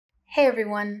Hey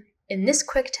everyone! In this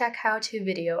quick tech how-to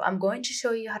video, I'm going to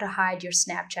show you how to hide your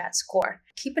Snapchat score.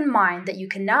 Keep in mind that you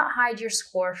cannot hide your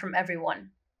score from everyone.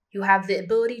 You have the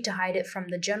ability to hide it from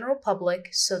the general public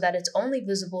so that it's only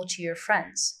visible to your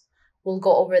friends. We'll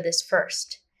go over this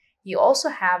first. You also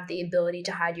have the ability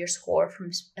to hide your score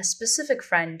from a specific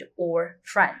friend or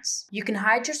friends. You can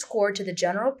hide your score to the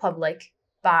general public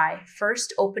by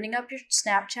first opening up your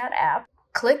Snapchat app.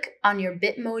 Click on your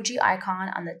Bitmoji icon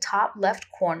on the top left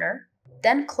corner,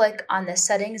 then click on the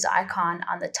settings icon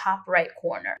on the top right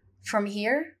corner. From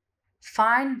here,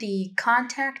 find the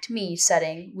Contact Me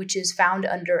setting, which is found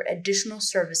under Additional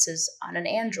Services on an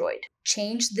Android.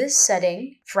 Change this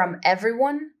setting from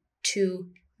Everyone to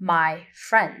My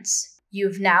Friends.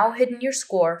 You've now hidden your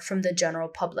score from the general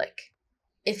public.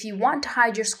 If you want to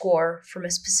hide your score from a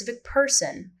specific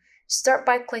person, start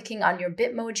by clicking on your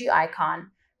Bitmoji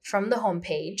icon from the home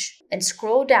page and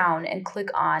scroll down and click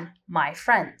on My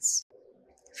Friends.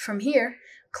 From here,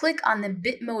 click on the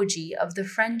Bitmoji of the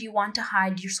friend you want to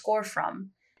hide your score from.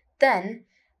 Then,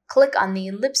 click on the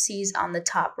ellipses on the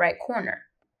top right corner.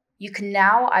 You can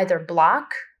now either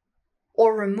block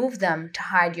or remove them to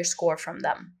hide your score from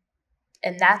them.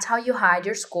 And that's how you hide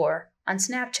your score on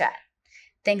Snapchat.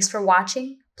 Thanks for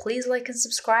watching. Please like and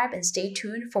subscribe and stay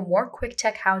tuned for more quick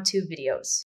tech how-to videos.